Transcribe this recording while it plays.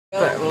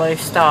Abruptly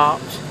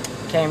stopped,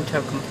 came to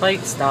a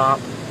complete stop,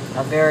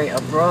 a very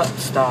abrupt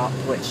stop,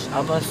 which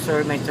almost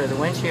threw me through the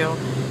windshield,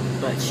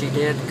 but she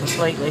did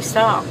completely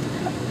stop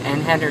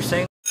and had her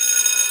signal.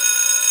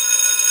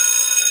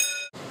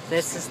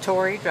 This is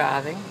Tori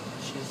driving.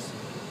 She's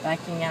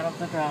backing out of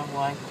the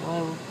driveway.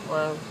 Whoa,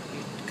 whoa,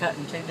 you're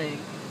cutting too deep.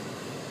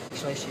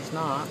 Actually, she's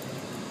not.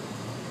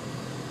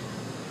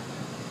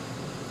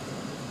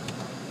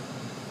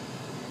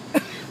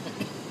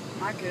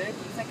 Am I good?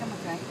 You think I'm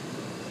okay?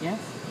 Yes.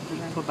 You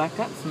can pull back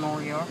up some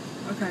more, you are.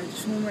 Okay,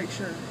 just want to make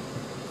sure.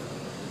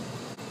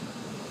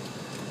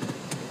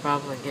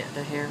 Probably get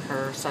to hear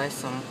her say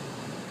some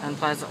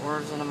unpleasant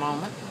words in a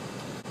moment.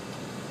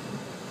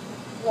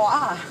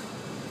 Why?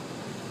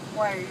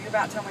 Why, are you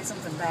about to tell me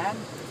something bad?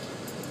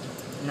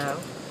 No.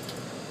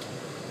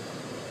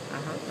 I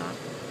hope not.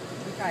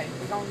 Okay,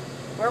 we're going.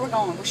 Where are we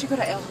going? We should go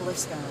to El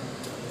Jalisco.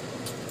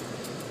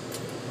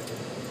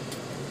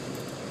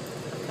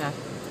 Okay.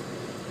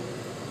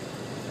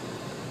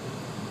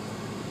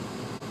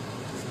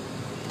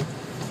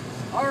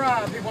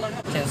 Alright, people in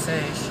You can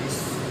see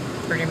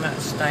she's pretty much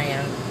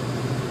staying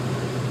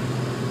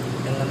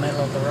in the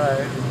middle of the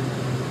road.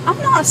 I'm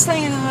not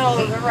staying in the middle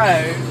of the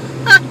road.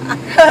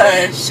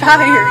 Hush,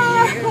 I hear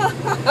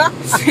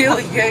you.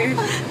 Silly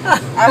goose.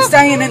 I'm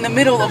staying in the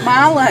middle of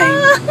my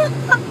lane.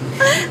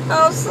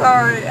 I'm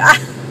sorry.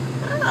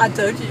 I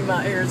told you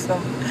might hear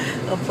some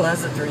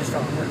unpleasantries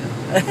from her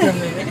in a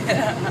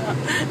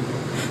minute.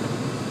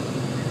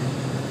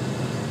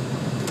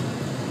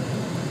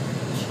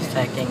 She's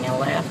taking a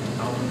left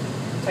on...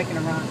 Taking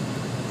a right.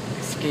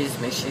 Excuse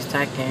me, she's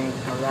taking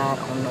a right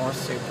on North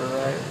Super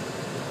Road.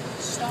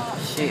 Stop.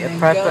 She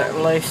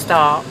appropriately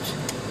stopped,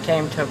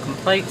 came to a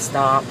complete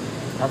stop,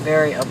 a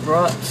very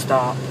abrupt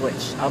stop,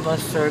 which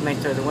almost threw me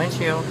through the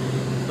windshield,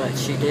 but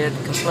she did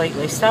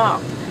completely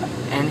stop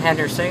and had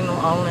her signal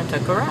on and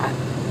took a right.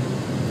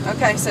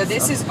 Okay, so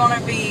this is going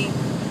to be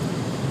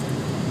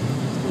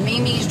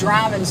Mimi's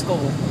driving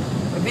school.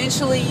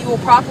 Eventually you will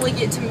probably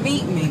get to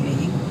meet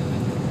Mimi,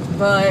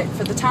 but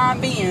for the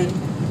time being,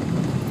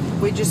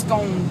 we're just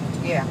going,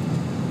 yeah.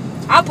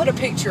 I'll put a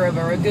picture of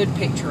her, a good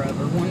picture of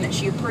her, one that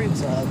she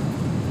approves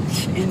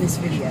of, in this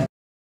video.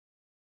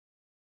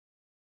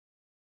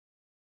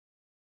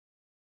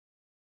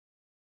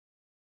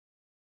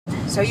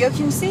 So you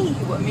can see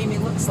what Mimi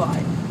looks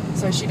like,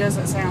 so she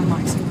doesn't sound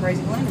like some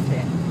crazy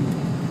lunatic.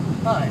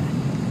 But,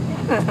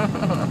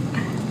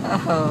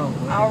 Oh.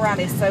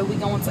 alrighty, so we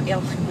going to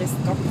El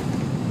Jalisco.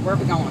 Where are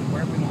we going?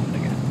 Where are we going to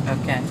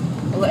go? Okay,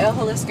 Well, El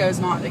Jalisco is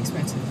not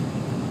expensive.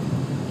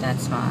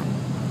 that's fine.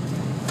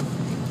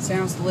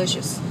 Sounds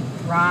delicious.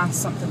 Rice,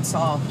 something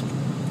soft,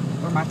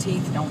 where my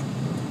teeth don't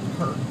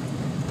hurt.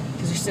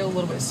 Because they're still a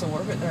little bit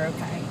sore, but they're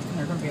okay.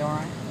 They're going to be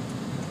alright.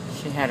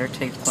 She had her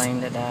teeth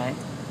cleaned today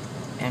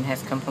and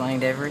has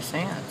complained ever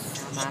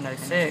since.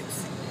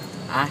 906.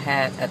 I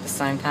had, at the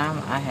same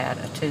time, I had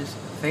a tooth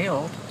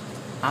filled.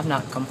 I've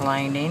not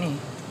complained any.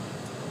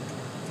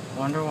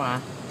 Wonder why.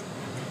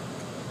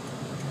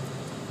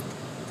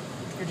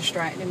 You're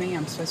distracting me.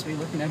 I'm supposed to be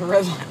looking at a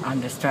red light.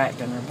 I'm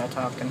distracting her by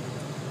talking.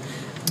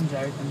 I'm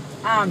joking.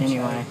 I'm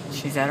Anyway, joking.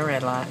 she's at a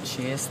red light.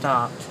 She is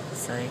stopped.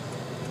 See?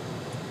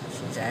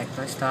 She's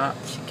actually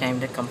stopped. She came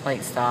to a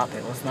complete stop.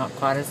 It was not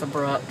quite as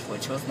abrupt,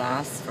 which was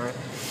nice for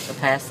the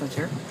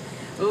passenger.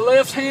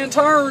 Left-hand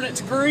turn.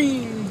 It's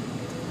green.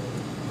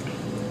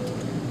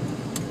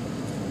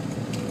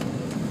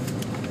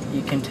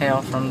 You can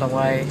tell from the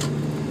way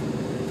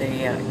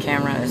the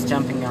camera is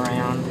jumping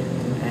around.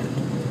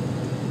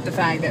 And The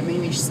fact that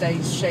Mimi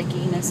stays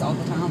shakiness all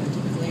the time and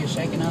typically is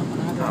shaking up when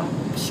I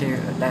drive. shoot,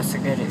 that's a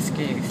good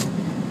excuse.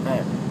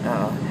 But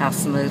how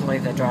smoothly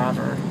the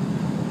driver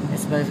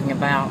is moving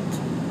about.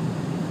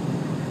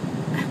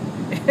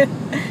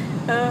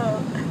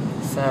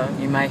 So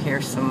you may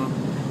hear some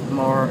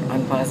more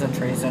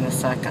unpleasantries in a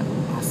second.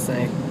 Let's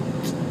see.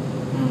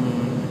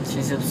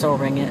 She's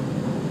absorbing it.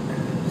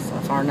 So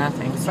far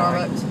nothing.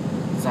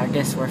 Starbucks. So I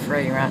guess we're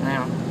free right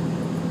now.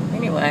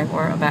 Anyway,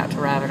 we're about to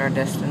arrive at our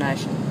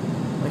destination,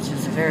 which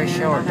is a very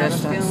short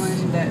distance. I have a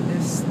feeling that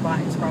this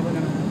light's probably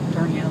going to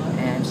turn yellow.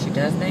 And she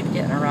does need to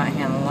get in her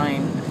right-hand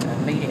lane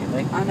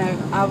immediately. I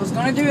know. I was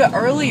going to do it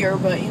earlier,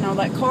 but, you know,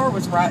 that car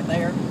was right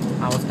there.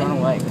 I was going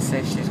to wait and see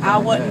if she's going to I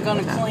wasn't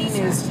going to clean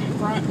his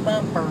front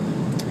bumper.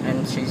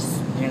 And she's,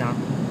 you know...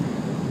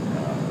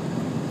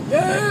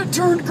 Yeah, it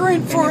turned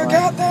green before Anyway. I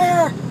got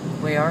there.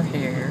 We are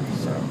here,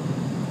 so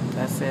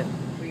that's it.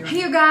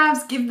 Hey you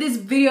guys, give this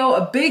video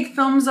a big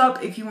thumbs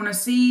up if you want to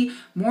see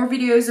more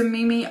videos of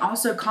Mimi.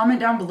 Also comment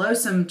down below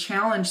some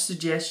challenge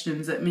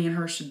suggestions that me and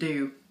her should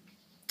do.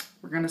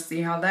 We're going to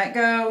see how that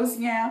goes,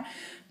 yeah.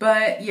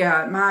 But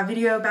yeah, my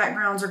video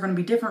backgrounds are going to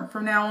be different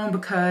from now on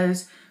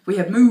because we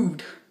have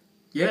moved.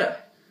 Yeah,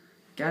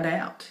 got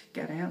out.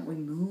 We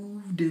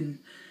moved in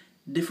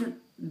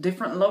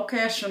different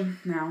location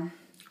now.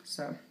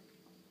 So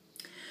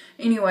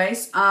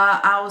anyways,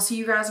 I will see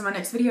you guys in my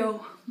next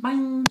video.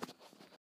 Bye.